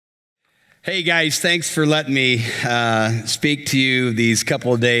Hey guys, thanks for letting me speak to you these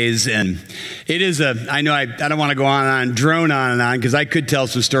couple of days. And it is I know I don't want to go drone on and on, because I could tell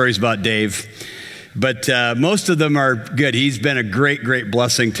some stories about Dave, but most of them are good. He's been a great, great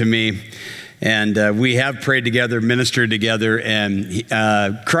blessing to me. And we have prayed together, ministered together, and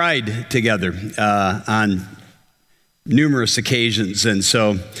cried together on numerous occasions. And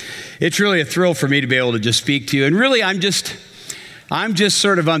so it's really a thrill for me to be able to just speak to you. And really, I'm just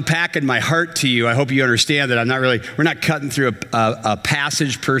sort of unpacking my heart to you. I hope you understand that we're not cutting through a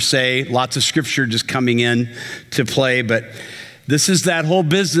passage per se, lots of scripture just coming in to play, but this is that whole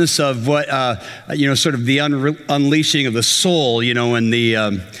business of what, sort of the unleashing of the soul, when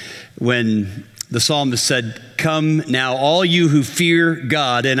the psalmist said, "Come now, all you who fear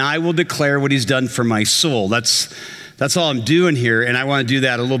God, and I will declare what he's done for my soul." That's all I'm doing here, and I want to do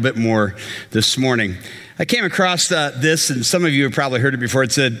that a little bit more this morning. I came across this, and some of you have probably heard it before.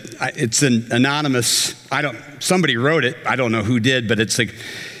 It's an anonymous, somebody wrote it. I don't know who did, but it's like,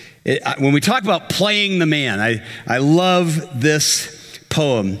 when we talk about playing the man, I love this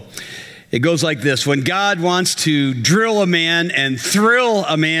poem. It goes like this: when God wants to drill a man and thrill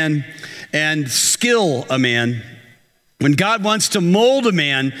a man and skill a man, when God wants to mold a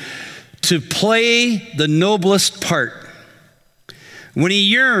man to play the noblest part, when he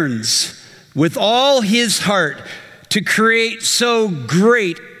yearns with all his heart to create so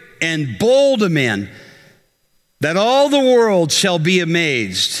great and bold a man that all the world shall be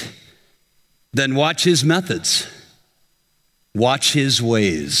amazed, then watch his methods, watch his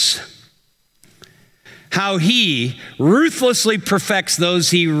ways. How he ruthlessly perfects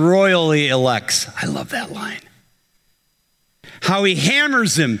those he royally elects. I love that line. How he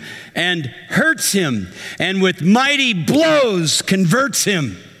hammers him and hurts him, and with mighty blows converts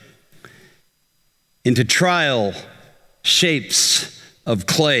him into trial shapes of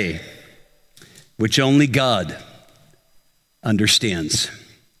clay, which only God understands.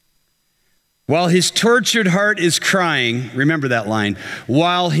 While his tortured heart is crying, remember that line,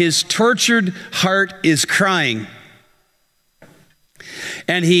 while his tortured heart is crying,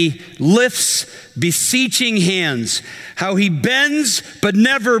 and he lifts beseeching hands, how he bends but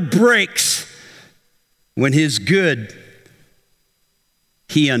never breaks, when his good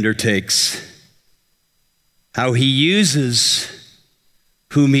he undertakes. How he uses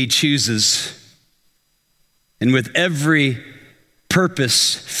whom he chooses, and with every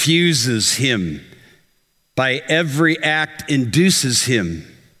purpose fuses him, by every act induces him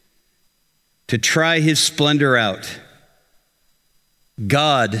to try his splendor out.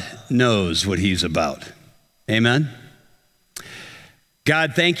 God knows what he's about. Amen?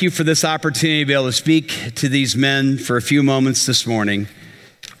 God, thank you for this opportunity to be able to speak to these men for a few moments this morning.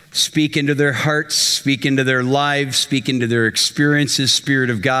 Speak into their hearts, speak into their lives, speak into their experiences, Spirit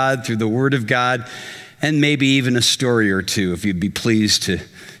of God, through the Word of God, and maybe even a story or two, if you'd be pleased to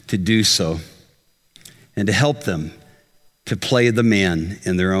do so, and to help them to play the man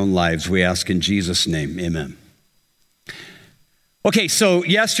in their own lives. We ask in Jesus' name, amen. Okay, so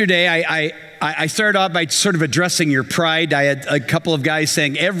yesterday I started off by sort of addressing your pride. I had a couple of guys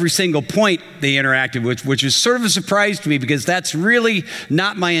saying every single point they interacted with, which is sort of a surprise to me, because that's really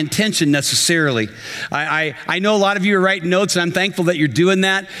not my intention necessarily. I know a lot of you are writing notes, and I'm thankful that you're doing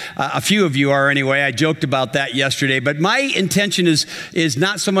that. A few of you are anyway. I joked about that yesterday. But my intention is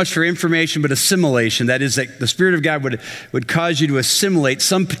not so much for information, but assimilation. That is, that the Spirit of God would cause you to assimilate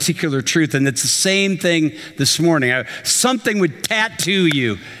some particular truth. And it's the same thing this morning. Something would tattoo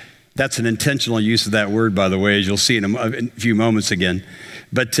you. That's an intentional use of that word, by the way, as you'll see in a few moments again.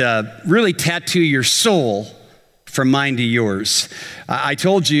 But really tattoo your soul from mine to yours. I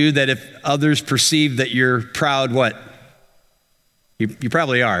told you that if others perceive that you're proud, what? You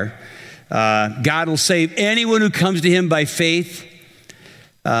probably are. God will save anyone who comes to him by faith.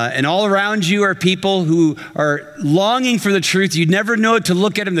 And all around you are people who are longing for the truth. You'd never know it to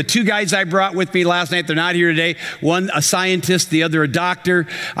look at them. The two guys I brought with me last night, they're not here today. One a scientist, the other a doctor.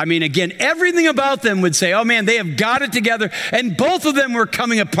 I mean, again, everything about them would say, oh man, they have got it together. And both of them were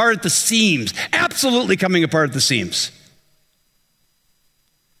coming apart at the seams, absolutely coming apart at the seams.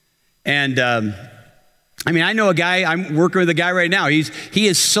 And I know a guy, I'm working with a guy right now. He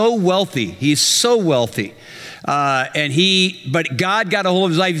is so wealthy. He's so wealthy. But God got a hold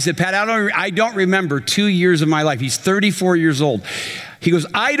of his life. He said, Pat, I don't remember 2 years of my life. He's 34 years old. He goes,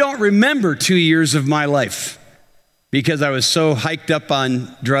 I don't remember 2 years of my life because I was so hiked up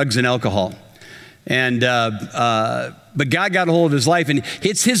on drugs and alcohol. And, but God got a hold of his life, and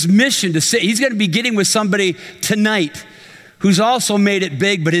it's his mission to say, he's going to be getting with somebody tonight who's also made it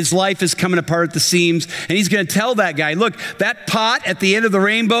big, but his life is coming apart at the seams. And he's going to tell that guy, look, that pot at the end of the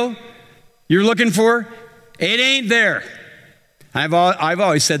rainbow, you're looking for, it ain't there. I've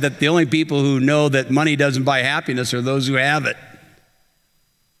always said that the only people who know that money doesn't buy happiness are those who have it.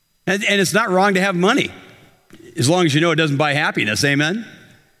 And it's not wrong to have money, as long as you know it doesn't buy happiness, amen?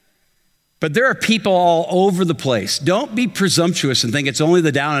 But there are people all over the place. Don't be presumptuous and think it's only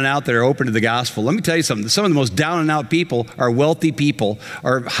the down and out that are open to the gospel. Let me tell you something. Some of the most down and out people are wealthy people,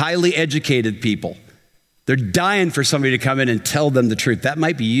 are highly educated people. They're dying for somebody to come in and tell them the truth. That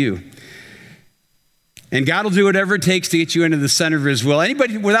might be you. And God will do whatever it takes to get you into the center of his will.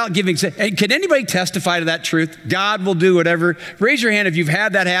 Anybody, without giving, can anybody testify to that truth? God will do whatever. Raise your hand if you've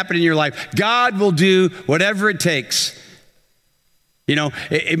had that happen in your life. God will do whatever it takes. You know,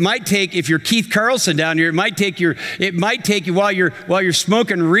 it might take, if you're Keith Carlson down here, it might take you while you're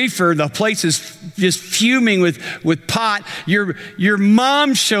smoking reefer, the place is just fuming with pot. Your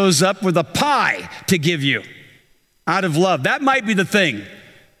mom shows up with a pie to give you out of love. That might be the thing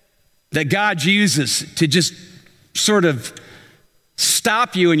that God uses to just sort of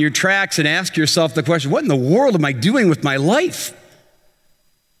stop you in your tracks and ask yourself the question, what in the world am I doing with my life?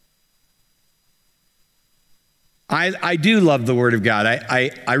 I do love the Word of God.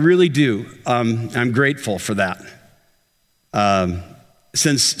 I really do. I'm grateful for that.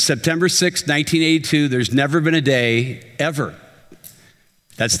 Since September 6, 1982, there's never been a day ever.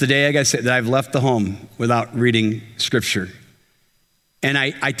 That's the day, like I said, that I've left the home without reading Scripture. And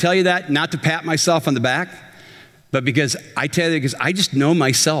I tell you that not to pat myself on the back, but because I just know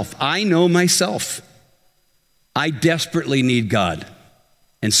myself. I know myself. I desperately need God,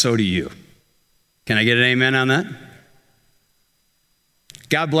 and so do you. Can I get an amen on that?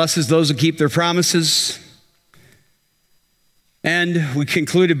 God blesses those who keep their promises. And we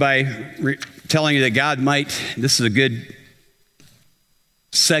concluded by telling you that God might, this is a good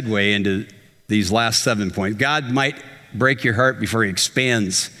segue into these last 7 points. God might break your heart before he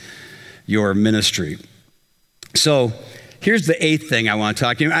expands your ministry. So here's the 8th thing I want to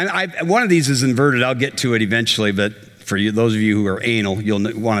talk to you. One of these is inverted. I'll get to it eventually, but for you, those of you who are anal, you'll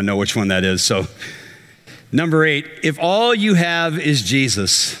want to know which one that is. So number 8, if all you have is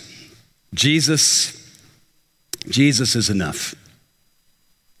Jesus is enough.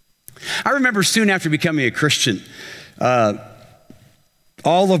 I remember soon after becoming a Christian,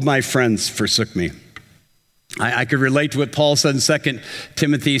 all of my friends forsook me. I could relate to what Paul said in 2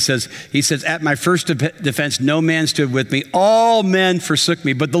 Timothy. He says, at my first defense, no man stood with me. All men forsook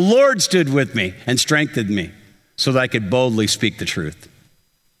me, but the Lord stood with me and strengthened me so that I could boldly speak the truth.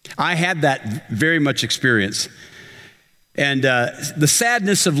 I had that very much experience. And the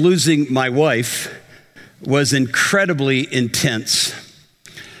sadness of losing my wife was incredibly intense.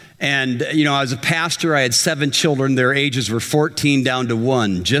 And, you know, I was a pastor. I had 7 children. Their ages were 14 down to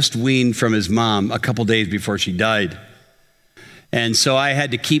 1, just weaned from his mom a couple days before she died. And so I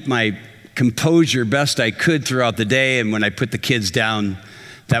had to keep my composure best I could throughout the day. And when I put the kids down,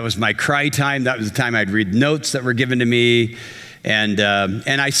 that was my cry time. That was the time I'd read notes that were given to me. And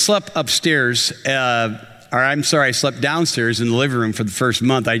I slept upstairs, I slept downstairs in the living room for the first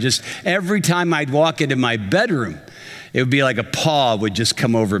month. Every time I'd walk into my bedroom, it would be like a paw would just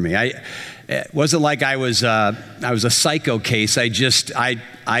come over me. It wasn't like I was a psycho case. I just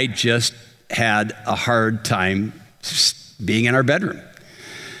had a hard time being in our bedroom.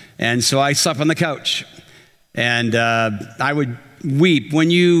 And so I slept on the couch. And I would weep.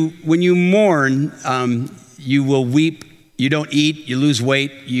 When you mourn, you will weep. You don't eat, you lose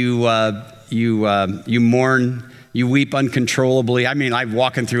weight, you mourn, you weep uncontrollably. I mean, I'm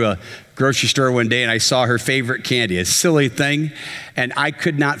walking through a grocery store one day and I saw her favorite candy, a silly thing, and I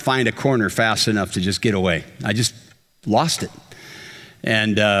could not find a corner fast enough to just get away. I just lost it.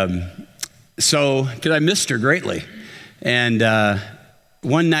 And because I missed her greatly. And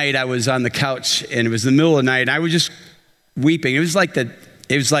one night I was on the couch and it was the middle of the night and I was just weeping. It was like,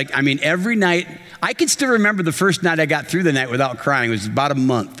 every night, I can still remember the first night I got through the night without crying. It was about a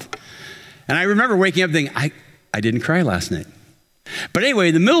month. And I remember waking up thinking, I didn't cry last night. But anyway,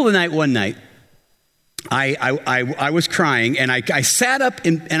 in the middle of the night, one night, I was crying and I sat up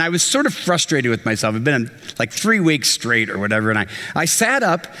and I was sort of frustrated with myself. I'd been like 3 weeks straight or whatever. And I sat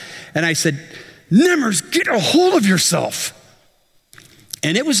up and I said, Nemmers, get a hold of yourself.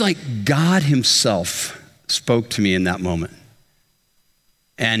 And it was like God himself spoke to me in that moment.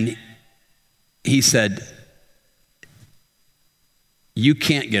 And he said, you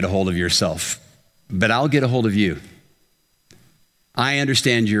can't get a hold of yourself, but I'll get a hold of you. I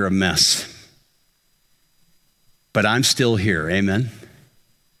understand you're a mess, but I'm still here, amen?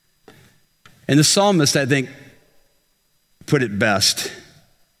 And the psalmist, I think, put it best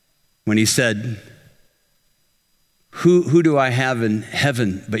when he said, who do I have in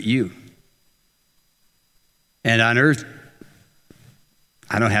heaven but you? And on earth,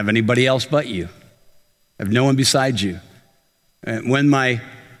 I don't have anybody else but you. I have no one besides you. And when my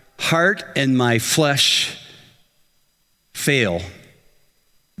heart and my flesh fail,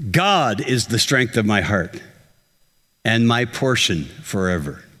 God is the strength of my heart and my portion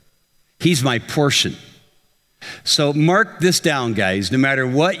forever. He's my portion. So mark this down, guys. No matter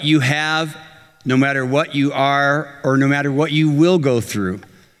what you have, no matter what you are, or no matter what you will go through,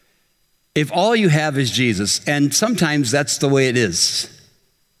 if all you have is Jesus, and sometimes that's the way it is,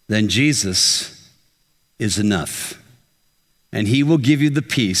 then Jesus is enough. And he will give you the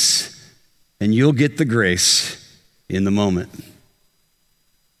peace, and you'll get the grace in the moment.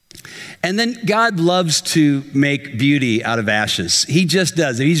 And then God loves to make beauty out of ashes. He just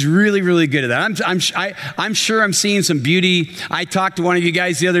does it. He's really, really good at that. I'm sure I'm seeing some beauty. I talked to one of you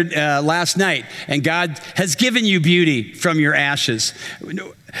guys the other last night, and God has given you beauty from your ashes.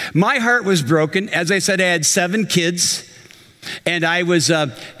 My heart was broken. As I said, I had 7 kids. And I was,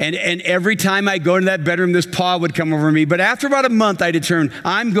 and every time I go into that bedroom, this paw would come over me. But after about a month, I determined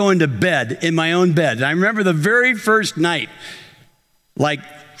I'm going to bed in my own bed. And I remember the very first night, like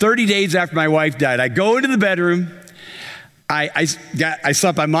 30 days after my wife died, I go into the bedroom. I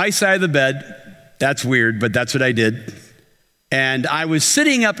slept on my side of the bed. That's weird, but that's what I did. And I was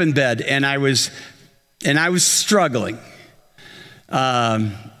sitting up in bed, and I was struggling.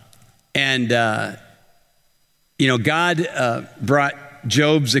 You know, God brought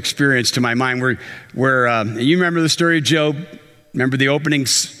Job's experience to my mind where you remember the story of Job? Remember the opening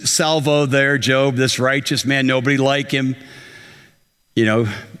salvo there, Job, this righteous man, nobody like him. You know,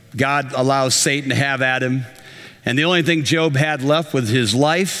 God allows Satan to have at him. And the only thing Job had left was his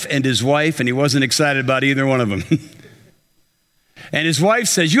life and his wife, and he wasn't excited about either one of them. And his wife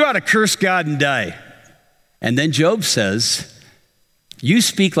says, you ought to curse God and die. And then Job says, you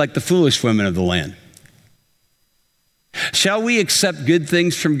speak like the foolish women of the land. Shall we accept good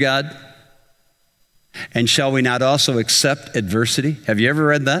things from God? And shall we not also accept adversity? Have you ever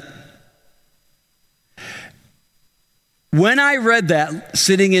read that? When I read that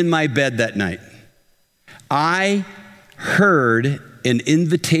sitting in my bed that night, I heard an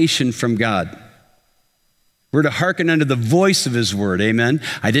invitation from God. We're to hearken unto the voice of his word, amen?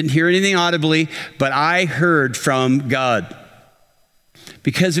 I didn't hear anything audibly, but I heard from God.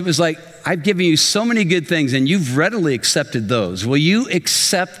 Because it was like, I've given you so many good things and you've readily accepted those. Will you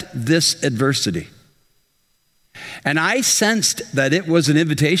accept this adversity? And I sensed that it was an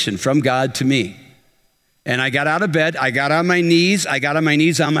invitation from God to me. And I got out of bed, I got on my knees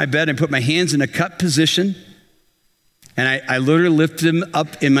on my bed and put my hands in a cup position. And I literally lifted them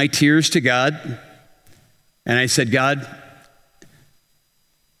up in my tears to God. And I said, God,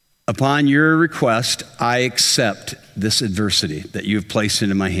 upon your request, I accept this adversity that you have placed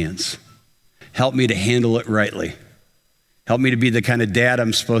into my hands. Help me to handle it rightly. Help me to be the kind of dad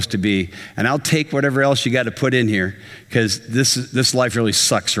I'm supposed to be. And I'll take whatever else you got to put in here because this life really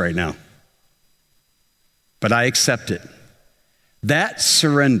sucks right now. But I accept it. That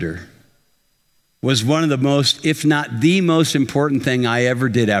surrender was one of the most, if not the most important thing I ever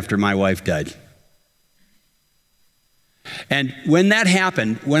did after my wife died. And when that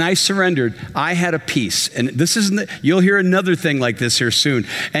happened, when I surrendered, I had a peace. And this isn't, you'll hear another thing like this here soon.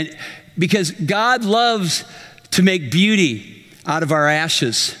 And because God loves to make beauty out of our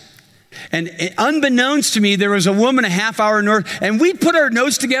ashes. And unbeknownst to me, there was a woman a half hour north, and we put our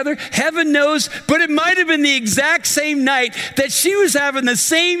notes together, heaven knows, but it might have been the exact same night that she was having the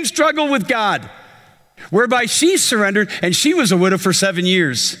same struggle with God, whereby she surrendered, and she was a widow for 7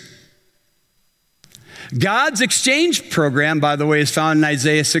 years. God's exchange program, by the way, is found in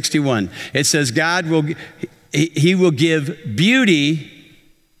Isaiah 61. It says God will, he will give beauty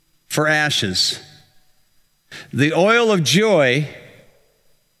for ashes, the oil of joy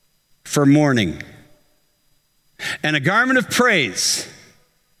for mourning, and a garment of praise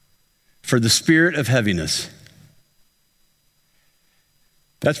for the spirit of heaviness.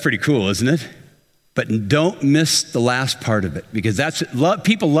 That's pretty cool, isn't it? But don't miss the last part of it, because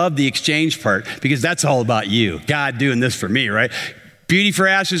people love the exchange part, because that's all about you. God doing this for me, right? Beauty for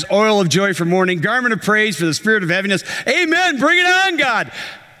ashes, oil of joy for mourning, garment of praise for the spirit of heaviness. Amen. Bring it on, God.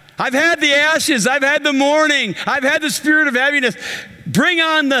 I've had the ashes. I've had the mourning. I've had the spirit of heaviness. Bring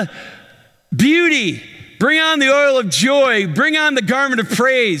on the beauty. Bring on the oil of joy. Bring on the garment of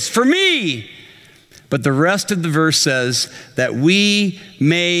praise for me. But the rest of the verse says that we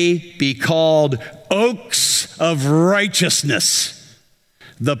may be called oaks of righteousness,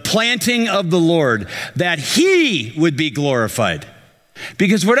 the planting of the Lord, that he would be glorified.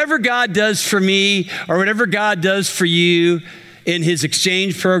 Because whatever God does for me or whatever God does for you, in his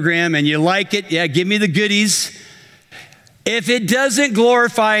exchange program and you like it, yeah, give me the goodies. If it doesn't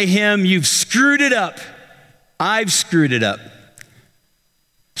glorify him, you've screwed it up. I've screwed it up.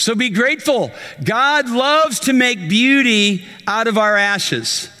 So be grateful. God loves to make beauty out of our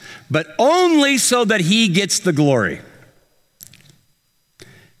ashes, but only so that he gets the glory.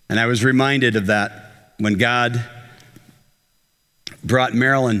 And I was reminded of that when God brought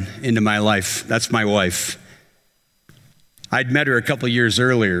Marilyn into my life. That's my wife. I'd met her a couple years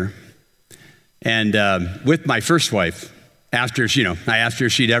earlier, and with my first wife, after, I asked her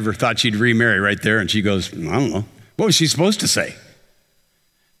if she'd ever thought she'd remarry right there, and she goes, I don't know. What was she supposed to say?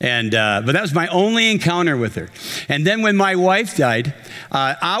 And but that was my only encounter with her. And then when my wife died,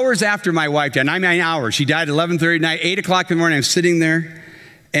 hours after my wife died, 9 hours, she died at 11:30 at night, 8 o'clock in the morning, I'm sitting there,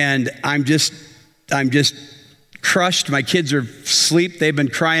 and I'm just crushed. My kids are asleep. They've been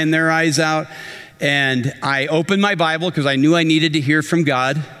crying their eyes out. And I opened my Bible because I knew I needed to hear from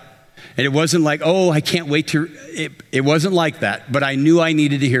God. And it wasn't like, oh, I can't wait to, it wasn't like that, but I knew I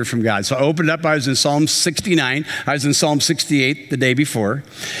needed to hear from God. So I opened up, I was in Psalm 69, I was in Psalm 68 the day before,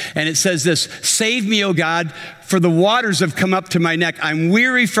 and it says this, save me, O God, for the waters have come up to my neck. I'm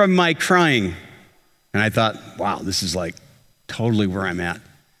weary from my crying. And I thought, wow, this is like totally where I'm at.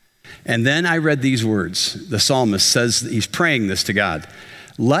 And then I read these words. The psalmist says, he's praying this to God.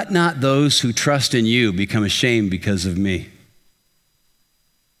 Let not those who trust in you become ashamed because of me.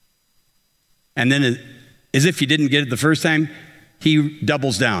 And then, as if he didn't get it the first time, he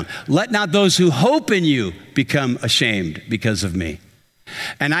doubles down. Let not those who hope in you become ashamed because of me.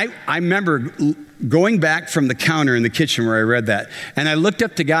 And I remember going back from the counter in the kitchen where I read that, and I looked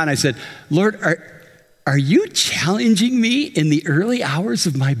up to God and I said, Lord, are you challenging me in the early hours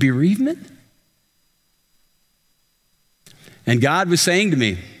of my bereavement? And God was saying to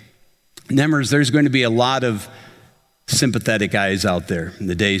me, Nemmers, there's going to be a lot of sympathetic eyes out there in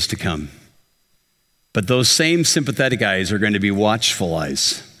the days to come. But those same sympathetic eyes are going to be watchful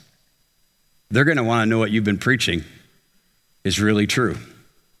eyes. They're going to want to know what you've been preaching is really true.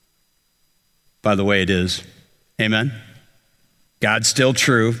 By the way, it is. Amen? God's still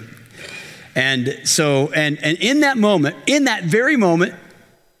true. And so, and in that moment, in that very moment,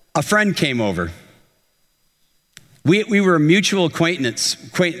 a friend came over. We were a mutual acquaintance.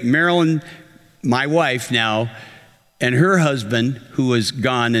 Marilyn, my wife now, and her husband, who was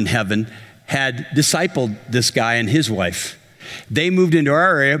gone in heaven, had discipled this guy and his wife. They moved into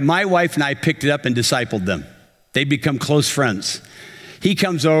our area. My wife and I picked it up and discipled them. They become close friends. He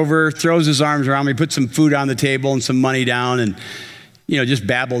comes over, throws his arms around me, puts some food on the table and some money down, and just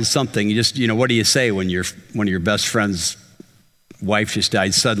babbles something. You just, what do you say when one of your best friend's wife just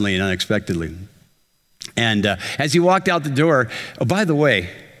died suddenly and unexpectedly? And as he walked out the door, oh, by the way,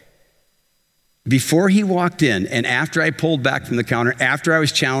 before he walked in and after I pulled back from the counter, after I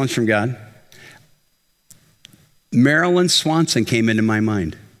was challenged from God, Marilyn Swanson came into my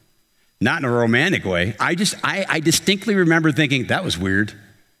mind. Not in a romantic way. I distinctly remember thinking, that was weird.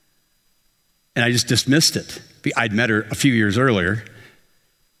 And I just dismissed it. I'd met her a few years earlier.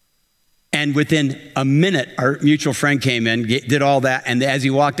 And within a minute, our mutual friend came in, did all that, and as he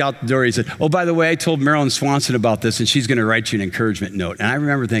walked out the door, he said, oh, by the way, I told Marilyn Swanson about this, and she's going to write you an encouragement note. And I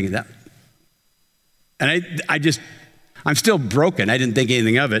remember thinking that. And I'm still broken. I didn't think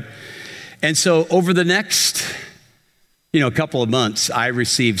anything of it. And so over the next, a couple of months, I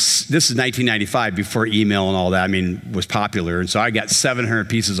received, this is 1995, before email and all that, was popular. And so I got 700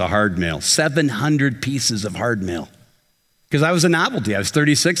 pieces of hard mail, 700 pieces of hard mail. Because I was a novelty. I was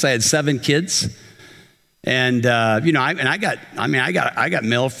 36. I had 7 kids. And, I got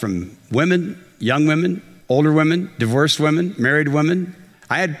mail from women, young women, older women, divorced women, married women.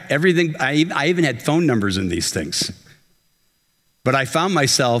 I had everything. I even had phone numbers in these things. But I found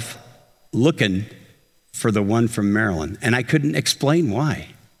myself looking for the one from Maryland, and I couldn't explain why.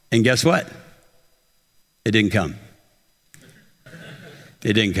 And guess what? It didn't come.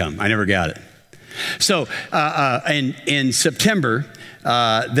 It didn't come. I never got it. So in September,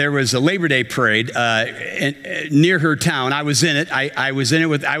 there was a Labor Day parade near her town. I was in it. I was in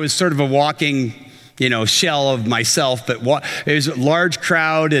it I was sort of a walking, shell of myself, but it was a large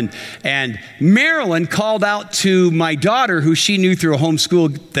crowd. And Marilyn called out to my daughter, who she knew through a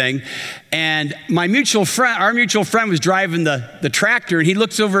homeschool thing. And our mutual friend was driving the tractor, and he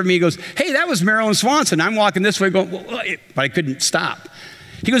looks over at me and goes, hey, that was Marilyn Swanson. I'm walking this way going, but I couldn't stop.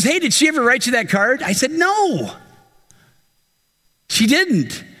 He goes, hey, did she ever write you that card? I said, no, she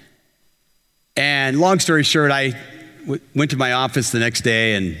didn't. And long story short, I went to my office the next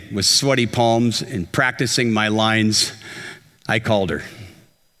day, and with sweaty palms and practicing my lines, I called her.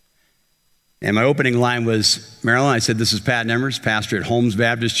 And my opening line was, Marilyn, I said, this is Pat Nemmers, pastor at Holmes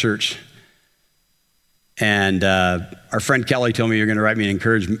Baptist Church. And our friend Kelly told me you're going to write me an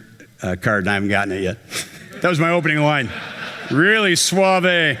encouragement card, and I haven't gotten it yet. That was my opening line. Really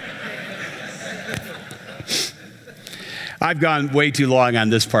suave. I've gone way too long on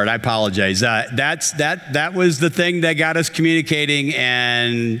this part. I apologize. That was the thing that got us communicating,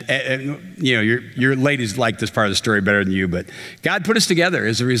 and you know, your ladies like this part of the story better than you, but God put us together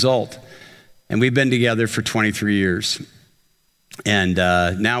as a result, and we've been together for 23 years, and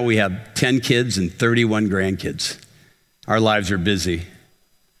now we have 10 kids and 31 grandkids. Our lives are busy,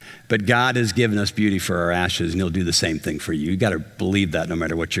 but God has given us beauty for our ashes, and He'll do the same thing for you. You got to believe that no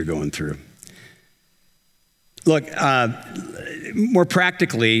matter what you're going through. Look, more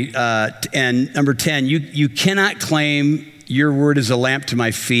practically, and number 10, you cannot claim your word is a lamp to my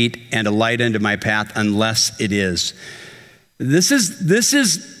feet and a light unto my path unless it is. This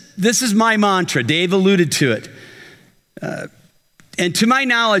is my mantra. Dave alluded to it. And to my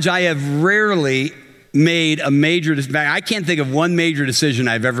knowledge, I have rarely made a major decision. I can't think of one major decision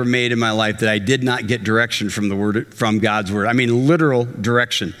I've ever made in my life that I did not get direction from the word, from God's word. I mean, literal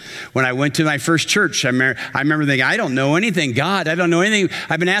direction. When I went to my first church, I remember thinking, I don't know anything. God, I don't know anything.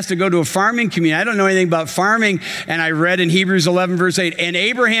 I've been asked to go to a farming community. I don't know anything about farming. And I read in Hebrews 11, verse 8, and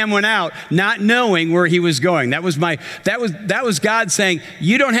Abraham went out not knowing where he was going. That was God saying,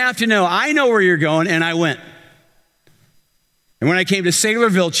 you don't have to know. I know where you're going, and I went. And when I came to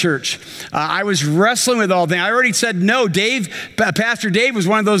Saylorville Church, I was wrestling with all things. I already said no. Pastor Dave was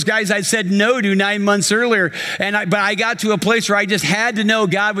one of those guys I said no to 9 months earlier. But I got to a place where I just had to know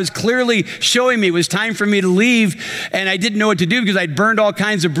God was clearly showing me it was time for me to leave. And I didn't know what to do because I'd burned all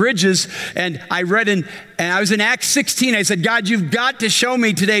kinds of bridges. And I was in Acts 16. I said, God, you've got to show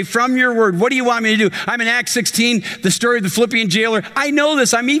me today from your word. What do you want me to do? I'm in Acts 16, the story of the Philippian jailer. I know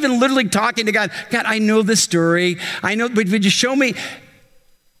this. I'm even literally talking to God. God, I know this story. I know, but would you show me?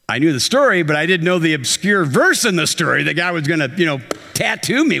 I knew the story, but I didn't know the obscure verse in the story that God was going to,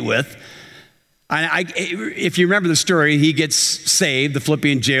 tattoo me with. If you remember the story, he gets saved, the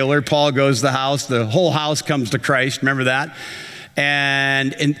Philippian jailer. Paul goes to the house. The whole house comes to Christ. Remember that?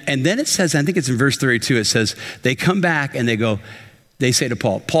 And then it says, I think it's in verse 32, it says, they come back and they say to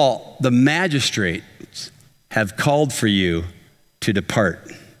Paul, Paul, the magistrates have called for you to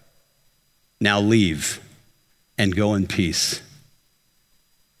depart. Now leave and go in peace.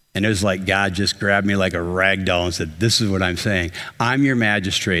 And it was like God just grabbed me like a rag doll and said, this is what I'm saying. I'm your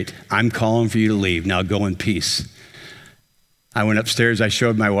magistrate. I'm calling for you to leave. Now go in peace. I went upstairs. I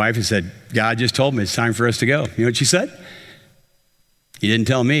showed my wife and said, God just told me it's time for us to go. You know what she said? You didn't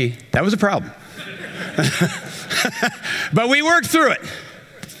tell me. That was a problem. But we worked through it.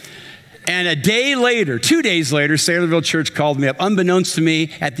 And 2 days later, Saylorville Church called me up. Unbeknownst to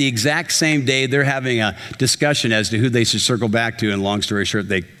me, at the exact same day, they're having a discussion as to who they should circle back to. And long story short,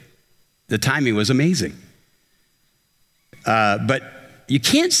 the timing was amazing. But you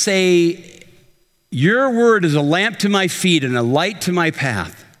can't say your word is a lamp to my feet and a light to my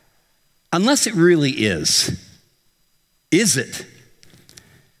path unless it really is. Is it?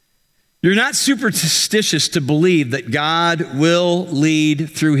 You're not superstitious to believe that God will lead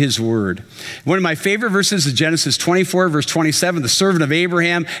through his word. One of my favorite verses is Genesis 24, verse 27, the servant of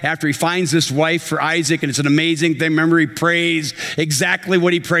Abraham, after he finds this wife for Isaac, and it's an amazing thing. Remember, he prays exactly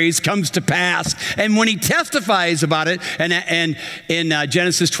what he prays comes to pass. And when he testifies about it, and in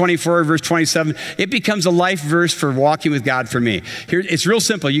Genesis 24, verse 27, it becomes a life verse for walking with God for me. Here, it's real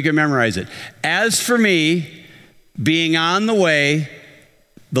simple. You can memorize it. As for me, being on the way,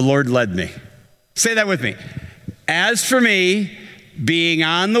 the Lord led me. Say that with me. As for me, being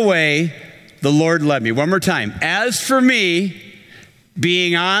on the way, the Lord led me. One more time. As for me,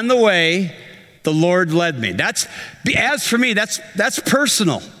 being on the way, the Lord led me. As for me, that's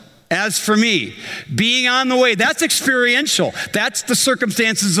personal. As for me, being on the way, that's experiential. That's the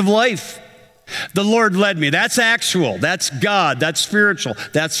circumstances of life. The Lord led me. That's actual. That's God. That's spiritual.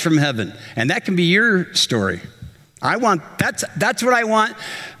 That's from heaven. And that can be your story. That's what I want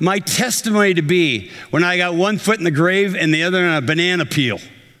my testimony to be when I got one foot in the grave and the other on a banana peel.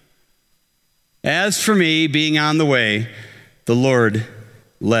 As for me, being on the way, the Lord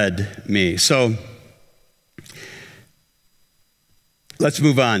led me. So let's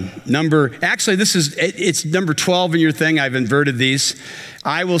move on. It's number 12 in your thing. I've inverted these.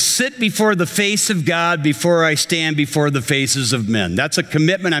 I will sit before the face of God before I stand before the faces of men. That's a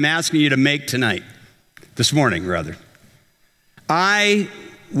commitment I'm asking you to make tonight. This morning, rather. I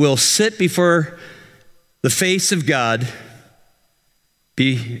will sit before the face of God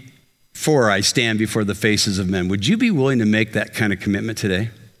before I stand before the faces of men. Would you be willing to make that kind of commitment today?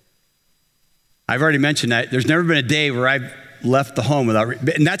 I've already mentioned that. There's never been a day where I've left the home without,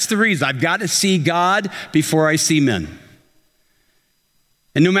 and that's the reason. I've got to see God before I see men.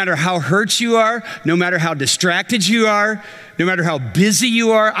 And no matter how hurt you are, no matter how distracted you are, no matter how busy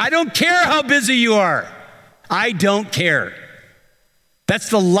you are, I don't care how busy you are. I don't care. That's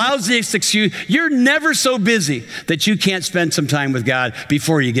the lousiest excuse. You're never so busy that you can't spend some time with God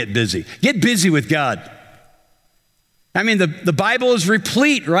before you get busy. Get busy with God. I mean, the Bible is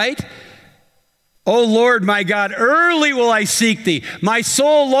replete, right? O Lord, my God, early will I seek thee. My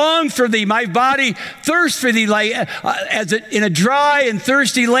soul longs for thee. My body thirsts for thee like in a dry and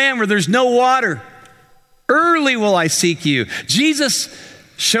thirsty land where there's no water. Early will I seek you. Jesus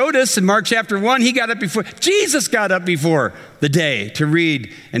showed us in Mark chapter 1, Jesus got up before the day to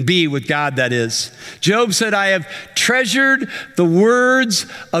read and be with God, that is. Job said, I have treasured the words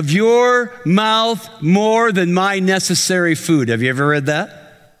of your mouth more than my necessary food. Have you ever read that?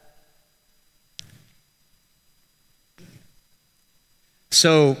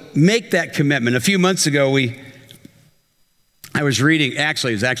 So make that commitment. A few months ago, I was reading, it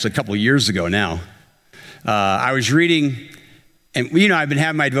was a couple of years ago now. I was reading, and I've been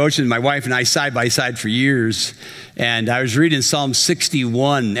having my devotions, my wife and I, side by side for years. And I was reading Psalm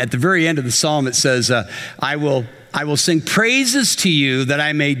 61. At the very end of the psalm, it says, I will sing praises to you that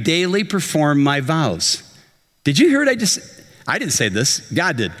I may daily perform my vows. Did you hear it? I didn't say this.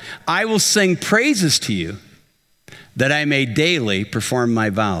 God did. I will sing praises to you that I may daily perform my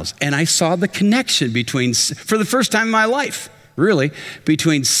vows. And I saw the connection for the first time in my life, really,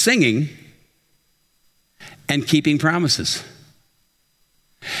 between singing and keeping promises.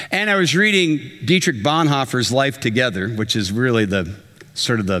 And I was reading Dietrich Bonhoeffer's Life Together, which is really the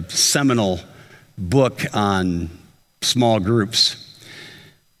seminal book on small groups.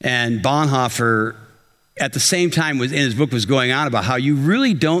 And Bonhoeffer, at the same time, in his book was going on about how you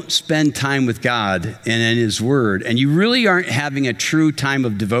really don't spend time with God and in his word, and you really aren't having a true time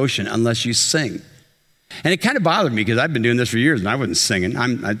of devotion unless you sing. And it kind of bothered me because I've been doing this for years and I wasn't singing.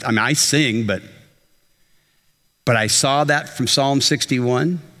 I sing, but I saw that from Psalm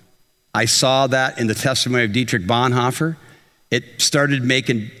 61. I saw that in the testimony of Dietrich Bonhoeffer. It started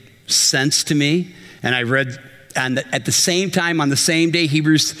making sense to me, and I read. And at the same time, on the same day,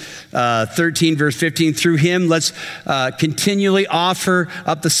 Hebrews 13, verse 15, through him, let's continually offer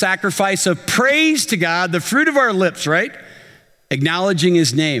up the sacrifice of praise to God, the fruit of our lips, right? Acknowledging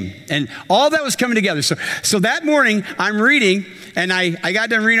his name. And all that was coming together. So that morning, I'm reading, and I got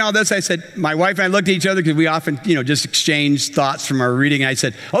done reading all this. I said, my wife and I looked at each other because we often, just exchange thoughts from our reading. And I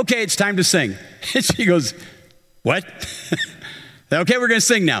said, okay, it's time to sing. And she goes, what? Okay, we're going to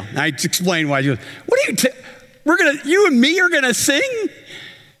sing now. And I explained why. She goes, what are you you and me are going to sing?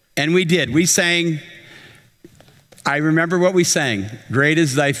 And we did. We sang. I remember what we sang. Great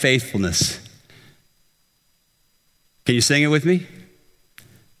is thy faithfulness. Can you sing it with me?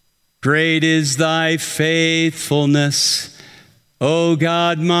 Great is thy faithfulness, O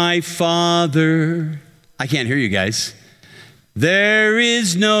God my Father. I can't hear you guys. There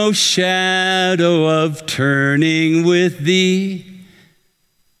is no shadow of turning with thee.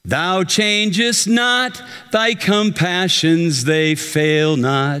 Thou changest not, thy compassions, they fail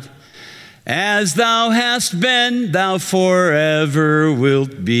not. As thou hast been, thou forever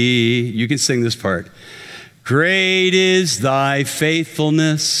wilt be. You can sing this part. Great is thy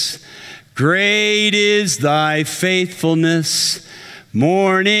faithfulness. Great is thy faithfulness.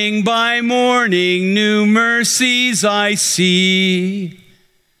 Morning by morning, new mercies I see.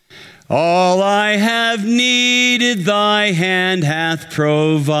 All I have needed, thy hand hath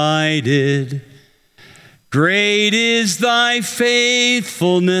provided. Great is thy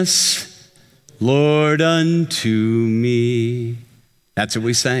faithfulness, Lord, unto me. That's what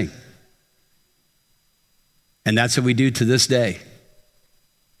we sang. And that's what we do to this day.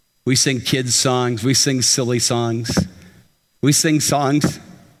 We sing kids' songs. We sing silly songs. We sing songs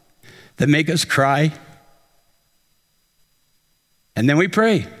that make us cry. And then we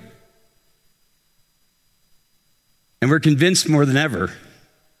pray. And we're convinced more than ever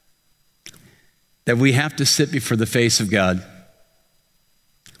that we have to sit before the face of God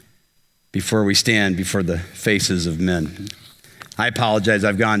before we stand before the faces of men. I apologize.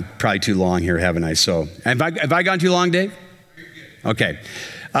 I've gone probably too long here, haven't I? So, have I gone too long, Dave? Okay.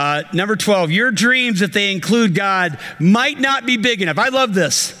 Number 12, your dreams, if they include God, might not be big enough. I love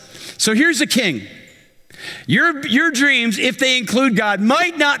this. So here's a king. Your dreams, if they include God,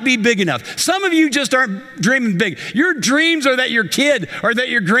 might not be big enough. Some of you just aren't dreaming big. Your dreams are that your kid or that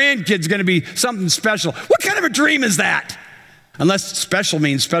your grandkid's going to be something special. What kind of a dream is that? Unless special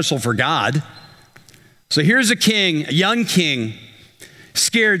means special for God. So here's a king, a young king,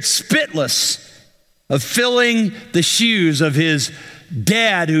 scared spitless of filling the shoes of his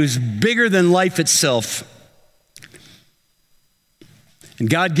dad who's bigger than life itself. And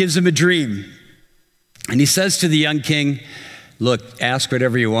God gives him a dream. And he says to the young king, look, ask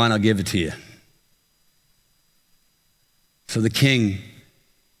whatever you want, I'll give it to you. So the king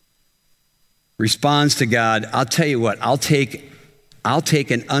responds to God, I'll tell you what, I'll take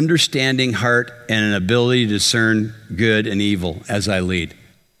an understanding heart and an ability to discern good and evil as I lead.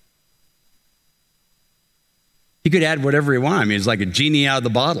 He could add whatever he wanted. I mean, it's like a genie out of the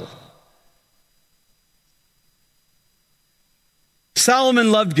bottle.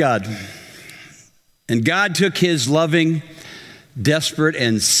 Solomon loved God, and God took his loving, desperate,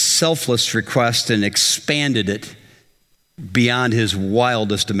 and selfless request and expanded it beyond his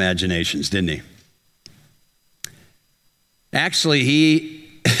wildest imaginations, didn't he? Actually,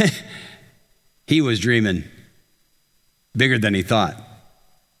 he was dreaming bigger than he thought.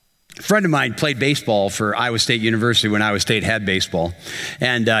 A friend of mine played baseball for Iowa State University when Iowa State had baseball,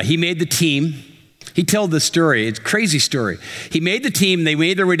 and he made the team. He told this story. It's a crazy story. He made the team. They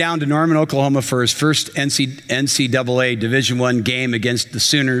made their way down to Norman, Oklahoma for his first NCAA Division I game against the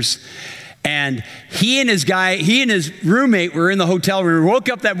Sooners. And he and his roommate were in the hotel room. We woke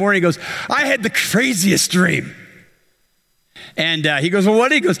up that morning. He goes, I had the craziest dream. And he goes, well,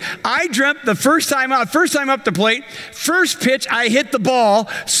 what? He goes, I dreamt the first time up the plate, first pitch, I hit the ball,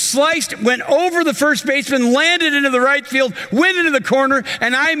 sliced, went over the first baseman, landed into the right field, went into the corner,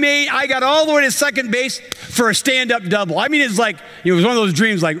 and I got all the way to second base for a stand-up double. I mean, it's like, it was one of those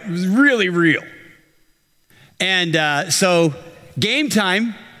dreams, like, it was really real. And so game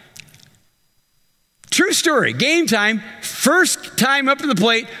time, true story, game time, first time up to the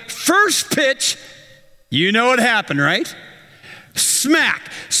plate, first pitch, you know what happened, right?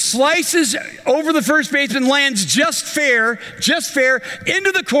 Smack, slices over the first baseman, lands just fair,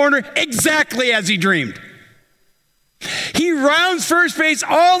 into the corner, exactly as he dreamed. He rounds first base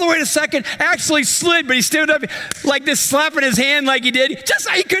all the way to second, actually slid, but he stood up like this, slapping his hand like he did.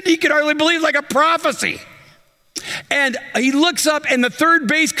 He could hardly believe it, like a prophecy. And he looks up, and the third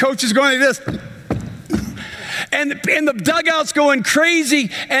base coach is going like this. And the dugout's going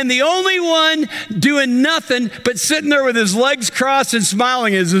crazy, and the only one doing nothing but sitting there with his legs crossed and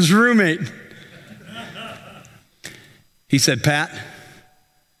smiling is his roommate. He said, Pat,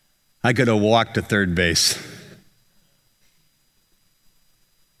 I could have walked to third base,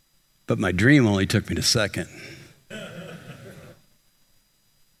 but my dream only took me to second.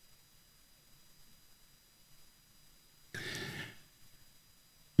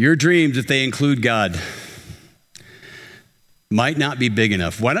 Your dreams, if they include God, might not be big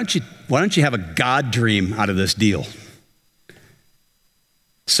enough. Why don't you have a God dream out of this deal?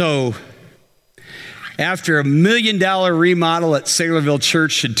 So, after a $1 million remodel at Saylorville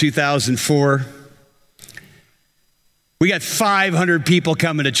Church in 2004, we got 500 people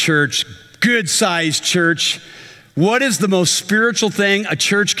coming to church, good-sized church. What is the most spiritual thing a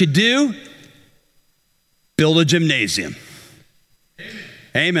church could do? Build a gymnasium.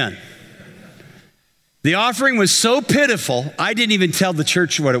 Amen. The offering was so pitiful, I didn't even tell the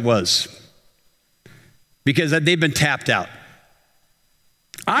church what it was because they've been tapped out.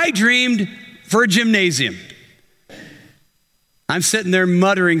 I dreamed for a gymnasium. I'm sitting there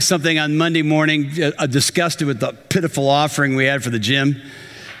muttering something on Monday morning, disgusted with the pitiful offering we had for the gym.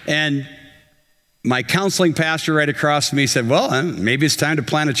 And my counseling pastor right across from me said, well, maybe it's time to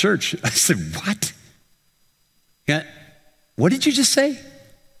plant a church. I said, what? Yeah, what did you just say?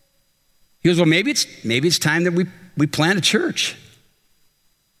 He goes, well, maybe it's time that we plant a church.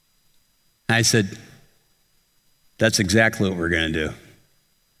 I said, that's exactly what we're going to do.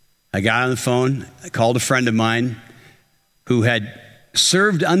 I got on the phone, I called a friend of mine who had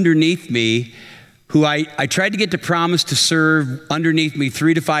served underneath me, who I tried to get to promise to serve underneath me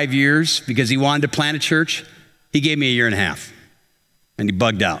 3 to 5 years because he wanted to plant a church. He gave me 1.5 years, and he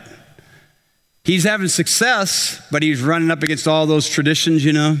bugged out. He's having success, but he's running up against all those traditions,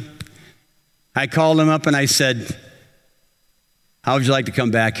 you know. I called him up and I said, how would you like to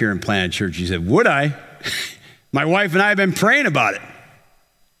come back here and plant a church? He said, would I? My wife and I have been praying about it.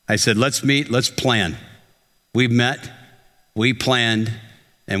 I said, let's meet, let's plan. We met, we planned,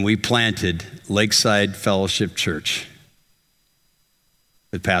 and we planted Lakeside Fellowship Church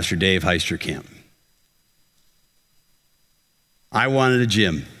with Pastor Dave Heisterkamp. I wanted a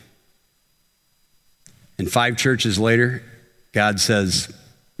gym. And 5 churches later, God says,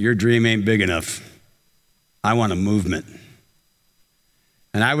 your dream ain't big enough. I want a movement.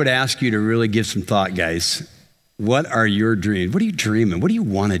 And I would ask you to really give some thought, guys. What are your dreams? What are you dreaming? What do you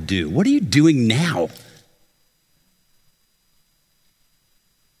want to do? What are you doing now?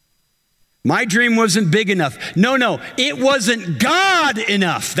 My dream wasn't big enough. No, it wasn't God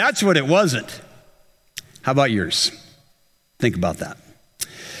enough. That's what it wasn't. How about yours? Think about that.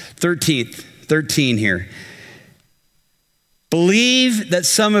 13 here. Believe that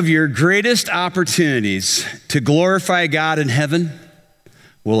some of your greatest opportunities to glorify God in heaven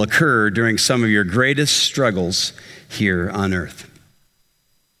will occur during some of your greatest struggles here on earth.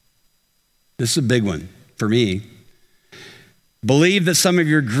 This is a big one for me. Believe that some of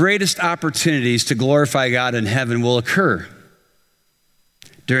your greatest opportunities to glorify God in heaven will occur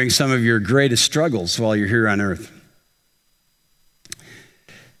during some of your greatest struggles while you're here on earth.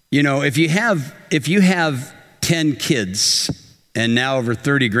 You know, if you have 10 kids and now over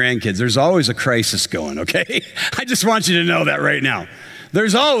 30 grandkids, there's always a crisis going, okay? I just want you to know that right now.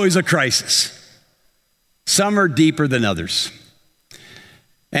 There's always a crisis. Some are deeper than others.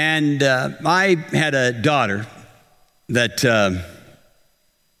 And I had a daughter that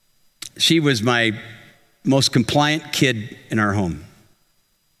she was my most compliant kid in our home.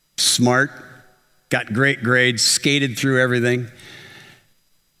 Smart, got great grades, skated through everything.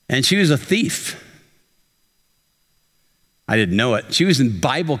 And she was a thief. I didn't know it. She was in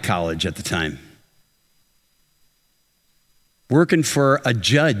Bible college at the time, working for a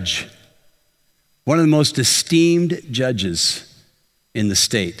judge, one of the most esteemed judges in the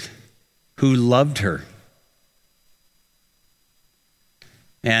state, who loved her.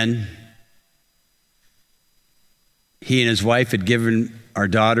 And he and his wife had given our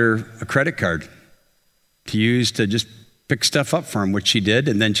daughter a credit card to use to just pick stuff up for him, which she did,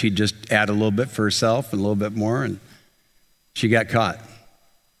 and then she'd just add a little bit for herself and a little bit more, and she got caught.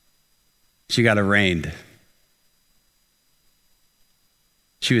 She got arraigned.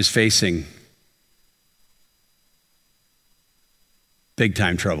 She was facing big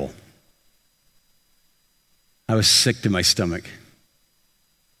time trouble. I was sick to my stomach.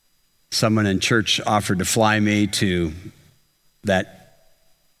 Someone in church offered to fly me to that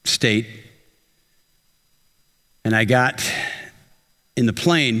state. And I got in the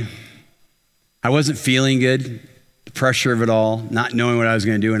plane. I wasn't feeling good, the pressure of it all, not knowing what I was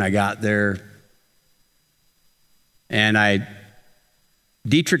going to do. And I got there. And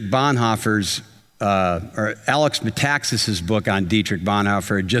Dietrich Bonhoeffer's, or Alex Metaxas's book on Dietrich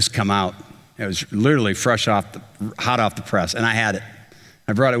Bonhoeffer had just come out. It was literally hot off the press. And I had it.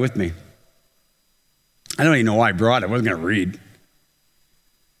 I brought it with me. I don't even know why I brought it. I wasn't going to read.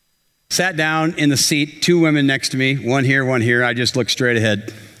 Sat down in the seat, two women next to me, one here, one here. I just looked straight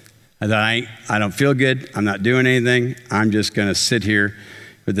ahead. I thought, I don't feel good. I'm not doing anything. I'm just going to sit here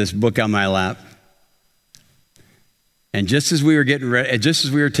with this book on my lap. And just as we were getting ready, just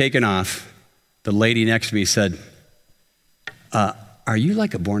as we were taking off, the lady next to me said, are you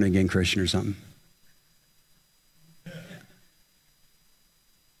like a born-again Christian or something?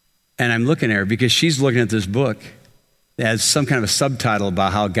 And I'm looking at her because she's looking at this book that has some kind of a subtitle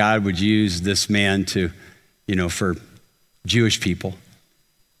about how God would use this man to, for Jewish people.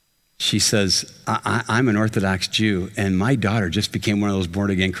 She says, I'm an Orthodox Jew, and my daughter just became one of those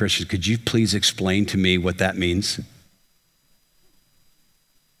born-again Christians. Could you please explain to me what that means?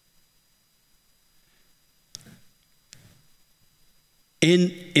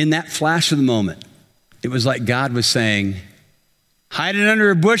 In that flash of the moment, it was like God was saying, hide it under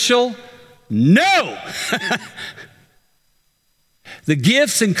a bushel? No! The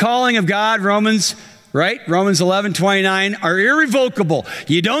gifts and calling of God, Romans 11:29, are irrevocable.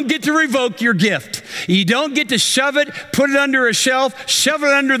 You don't get to revoke your gift. You don't get to shove it, put it under a shelf, shove it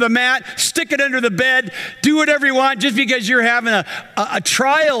under the mat, stick it under the bed, do whatever you want just because you're having a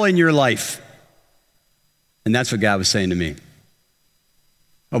trial in your life. And that's what God was saying to me.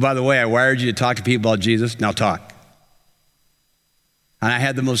 Oh, by the way, I wired you to talk to people about Jesus. Now talk. And I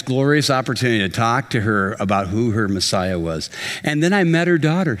had the most glorious opportunity to talk to her about who her Messiah was. And then I met her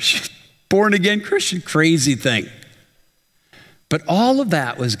daughter. She's born-again Christian. Crazy thing. But all of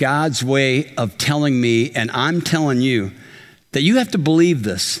that was God's way of telling me, and I'm telling you, that you have to believe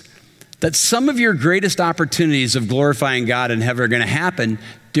this, that some of your greatest opportunities of glorifying God in heaven are going to happen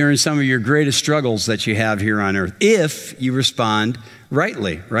during some of your greatest struggles that you have here on earth, if you respond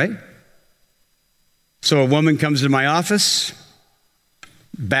rightly, right? So a woman comes to my office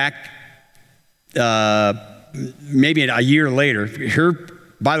back maybe a year later.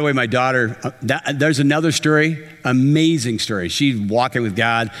 By the way, my daughter, there's another story, amazing story. She's walking with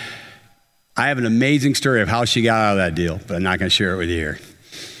God. I have an amazing story of how she got out of that deal, but I'm not going to share it with you here.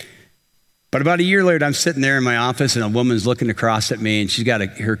 But about a year later, I'm sitting there in my office and a woman's looking across at me and she's got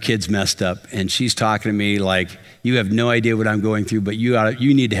her kids messed up. And she's talking to me like, you have no idea what I'm going through, but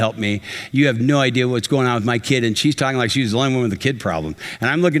you need to help me. You have no idea what's going on with my kid. And she's talking like she's the only one with a kid problem. And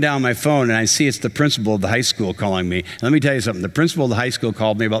I'm looking down my phone and I see it's the principal of the high school calling me. And let me tell you something. The principal of the high school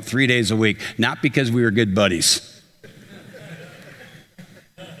called me about 3 days a week, not because we were good buddies.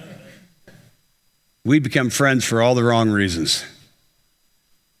 We'd become friends for all the wrong reasons.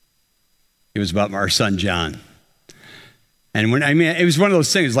 It was about our son, John. And it was one of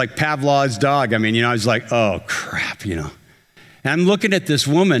those things like Pavlov's dog. I was like, oh, crap, And I'm looking at this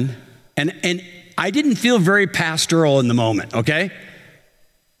woman, and I didn't feel very pastoral in the moment, okay?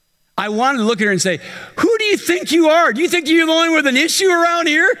 I wanted to look at her and say, who do you think you are? Do you think you're the only one with an issue around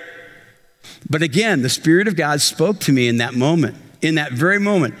here? But again, the Spirit of God spoke to me in that moment, in that very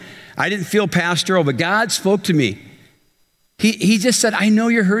moment. I didn't feel pastoral, but God spoke to me. He just said, I know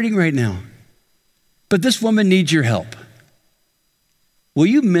you're hurting right now, but this woman needs your help. Will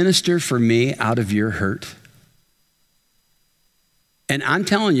you minister for me out of your hurt? And I'm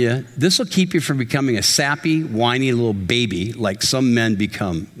telling you, this will keep you from becoming a sappy, whiny little baby like some men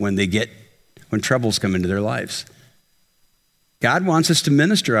become when troubles come into their lives. God wants us to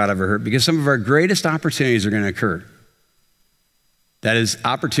minister out of our hurt because some of our greatest opportunities are going to occur. That is,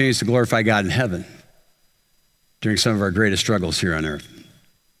 opportunities to glorify God in heaven during some of our greatest struggles here on earth.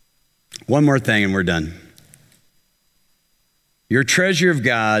 One more thing and we're done. Your treasure of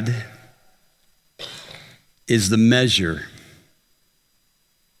God is the measure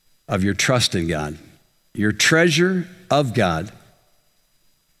of your trust in God. Your treasure of God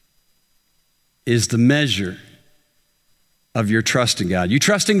is the measure of your trust in God. You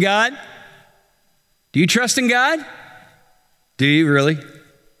trust in God? Do you trust in God? Do you really?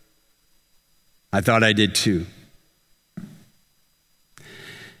 I thought I did too.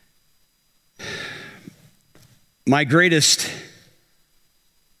 My greatest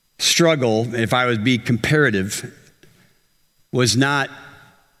struggle, if I would be comparative, was not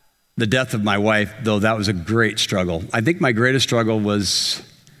the death of my wife, though that was a great struggle. I think my greatest struggle was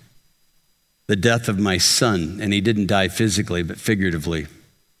the death of my son, and he didn't die physically, but figuratively.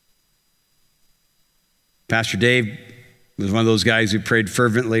 Pastor Dave was one of those guys who prayed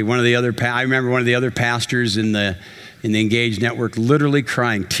fervently. I remember one of the other pastors in the Engage Network literally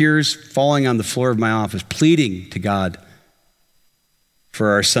crying, tears falling on the floor of my office, pleading to God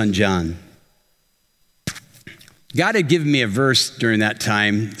for our son, John. God had given me a verse during that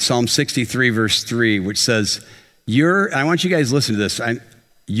time, Psalm 63, verse 3, which says, I want you guys to listen to this.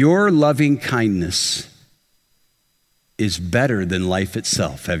 Your loving kindness is better than life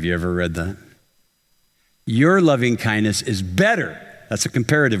itself. Have you ever read that? Your loving kindness is better. That's a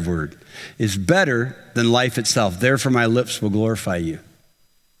comparative word. Is better than life itself. Therefore, my lips will glorify you.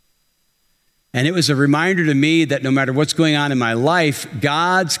 And it was a reminder to me that no matter what's going on in my life,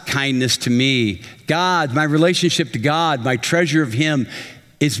 God's kindness to me, my relationship to God, my treasure of Him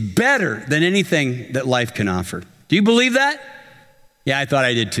is better than anything that life can offer. Do you believe that? Yeah, I thought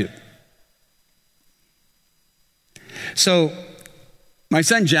I did too. So my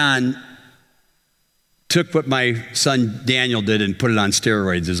son John took what my son Daniel did and put it on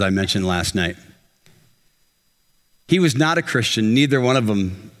steroids, as I mentioned last night. He was not a Christian. Neither one of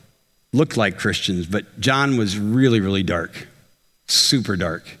them looked like Christians, but John was really, really dark, super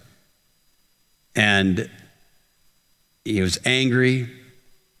dark. And he was angry.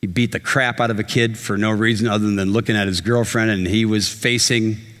 He beat the crap out of a kid for no reason other than looking at his girlfriend, and he was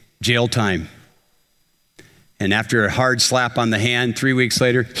facing jail time. And after a hard slap on the hand, 3 weeks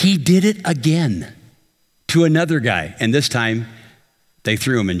later, he did it again to another guy. And this time, they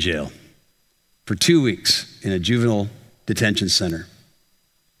threw him in jail for 2 weeks in a juvenile detention center.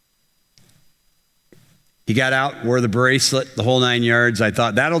 He got out, wore the bracelet, the whole 9 yards. I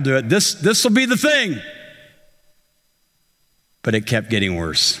thought, that'll do it. This will be the thing. But it kept getting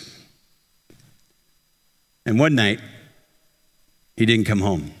worse. And one night, he didn't come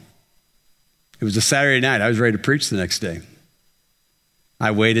home. It was a Saturday night. I was ready to preach the next day.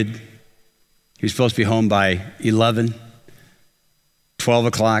 I waited. He was supposed to be home by 11, 12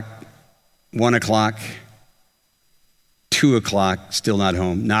 o'clock, 1 o'clock, 2 o'clock, still not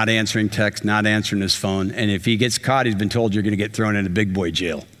home, not answering texts, not answering his phone. And if he gets caught, he's been told you're going to get thrown in a big boy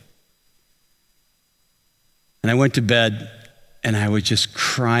jail. And I went to bed, and I was just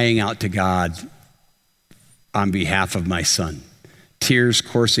crying out to God on behalf of my son. Tears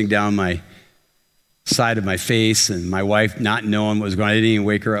coursing down my side of my face, and my wife not knowing what was going on. I didn't even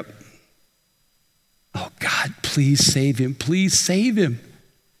wake her up. Oh, God, please save him. Please save him.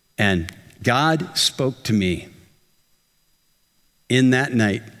 And God spoke to me in that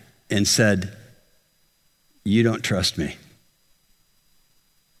night and said, "You don't trust me."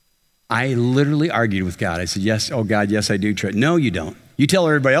 I literally argued with God. I said, "Yes, oh God, yes, I do trust." "No, you don't. You tell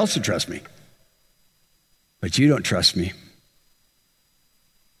everybody else to trust me, but you don't trust me."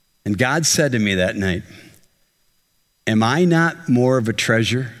 And God said to me that night, "Am I not more of a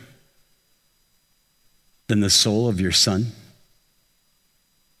treasure than the soul of your son?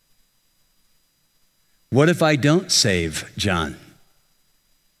 What if I don't save John?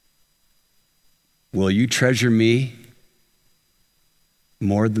 Will you treasure me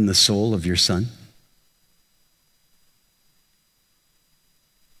more than the soul of your son?"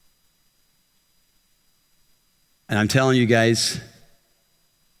 And I'm telling you guys,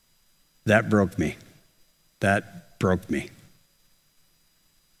 that broke me. That broke me.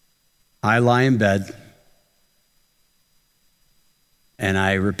 I lie in bed and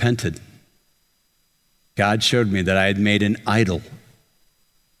I repented. God showed me that I had made an idol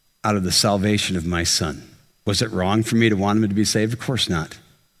out of the salvation of my son. Was it wrong for me to want him to be saved? Of course not.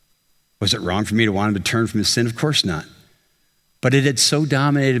 Was it wrong for me to want him to turn from his sin? Of course not. But it had so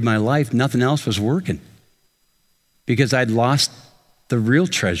dominated my life, nothing else was working, because I'd lost the real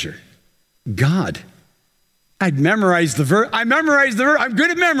treasure, God. I'd memorized the verse. I memorized the verse. I'm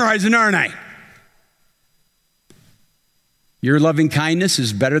good at memorizing, aren't I? Your loving kindness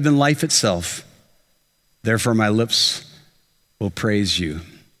is better than life itself. Therefore, my lips will praise you.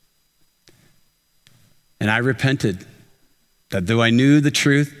 And I repented that though I knew the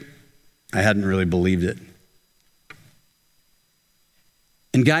truth, I hadn't really believed it.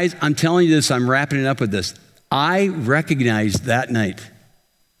 And guys, I'm telling you this, I'm wrapping it up with this. I recognized that night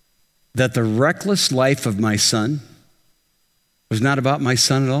that the reckless life of my son was not about my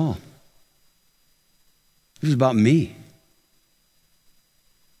son at all. It was about me.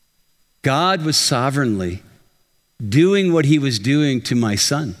 God was sovereignly doing what he was doing to my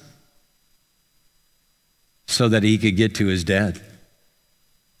son so that he could get to his dad.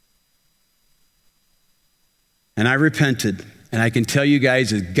 And I repented. And I can tell you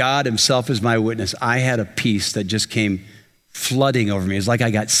guys, as God himself is my witness, I had a peace that just came flooding over me. It's like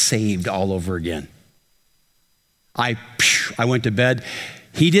I got saved all over again. I went to bed.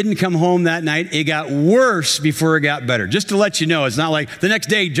 He didn't come home that night. It got worse before it got better. Just to let you know, it's not like the next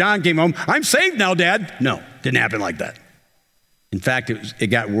day John came home, "I'm saved now, Dad." No, didn't happen like that. In fact, it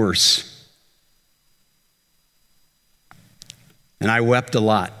got worse. And I wept a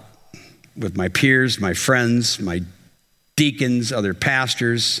lot with my peers, my friends, my deacons, other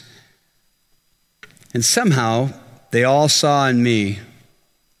pastors. And somehow they all saw in me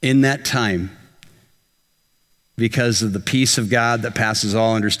in that time, because of the peace of God that passes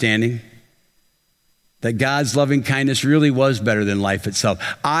all understanding, that God's loving kindness really was better than life itself.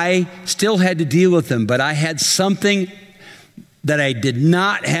 I still had to deal with them, but I had something that I did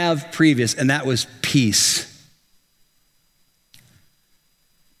not have previous, and that was peace.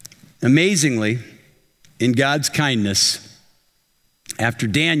 Amazingly, in God's kindness, after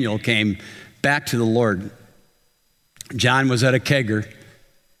Daniel came back to the Lord, John was at a kegger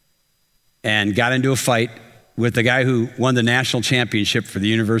and got into a fight with the guy who won the national championship for the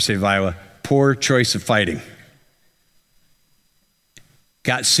University of Iowa. Poor choice of fighting.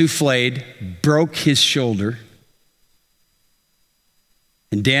 Got souffled, broke his shoulder.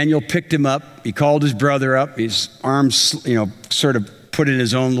 And Daniel picked him up. He called his brother up. His arms, sort of put in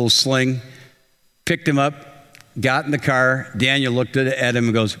his own little sling. Picked him up, got in the car. Daniel looked at him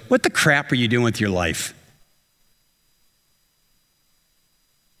and goes, "What the crap are you doing with your life?"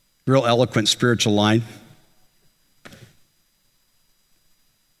 Real eloquent spiritual line.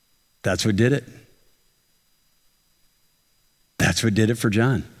 That's what did it. That's what did it for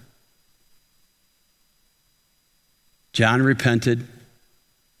John. John repented,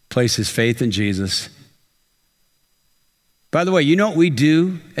 placed his faith in Jesus. By the way, you know what we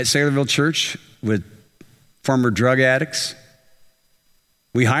do at Saylorville Church with former drug addicts?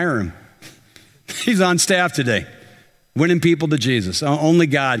 We hire him. He's on staff today, winning people to Jesus. Only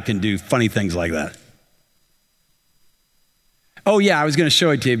God can do funny things like that. Oh yeah, I was going to show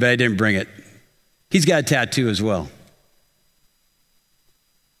it to you, but I didn't bring it. He's got a tattoo as well.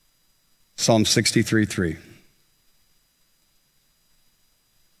 Psalm 63:3.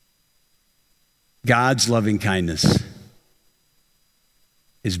 God's loving kindness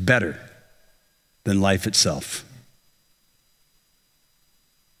is better than life itself.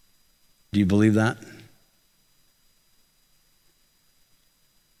 Do you believe that?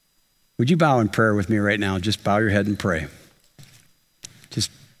 Would you bow in prayer with me right now? Just bow your head and pray. Just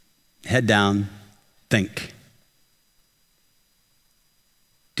head down, think.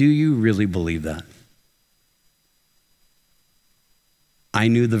 Do you really believe that? I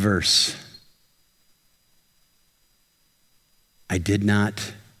knew the verse. I did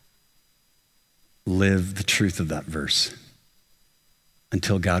not live the truth of that verse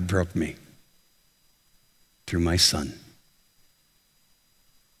until God broke me through my son.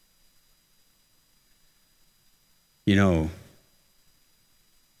 You know,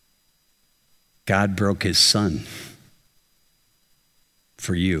 God broke his son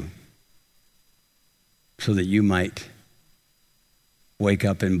for you so that you might wake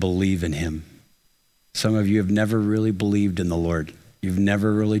up and believe in him. Some of you have never really believed in the Lord. You've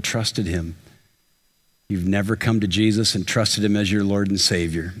never really trusted him. You've never come to Jesus and trusted him as your Lord and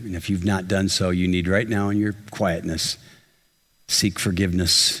Savior. And if you've not done so, you need right now in your quietness, seek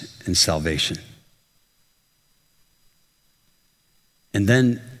forgiveness and salvation. And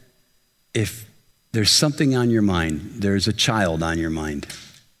then if there's something on your mind, there's a child on your mind,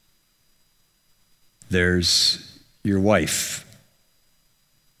 there's your wife,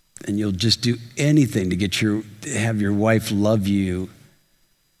 and you'll just do anything to have your wife love you,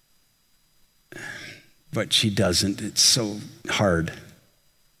 but she doesn't. It's so hard.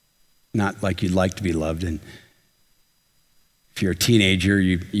 Not like you'd like to be loved. And if you're a teenager,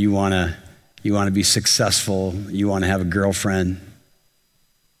 you want to be successful, you want to have a girlfriend.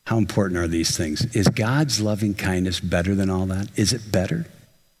 How important are these things? Is God's loving kindness better than all that? Is it better?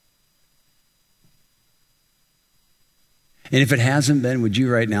 And if it hasn't been, would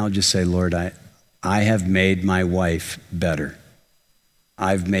you right now just say, Lord, I have made my wife better.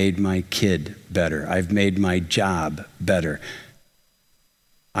 I've made my kid better. I've made my job better.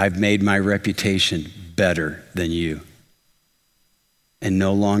 I've made my reputation better than you. And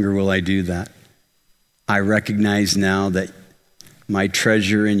no longer will I do that. I recognize now that my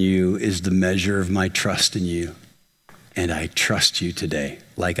treasure in you is the measure of my trust in you. And I trust you today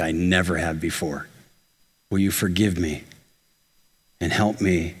like I never have before. Will you forgive me and help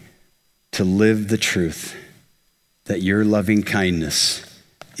me to live the truth that your loving kindness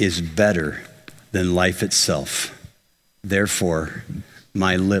is better than life itself. Therefore,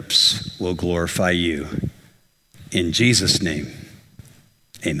 my lips will glorify you. In Jesus' name,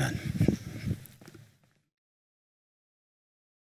 amen.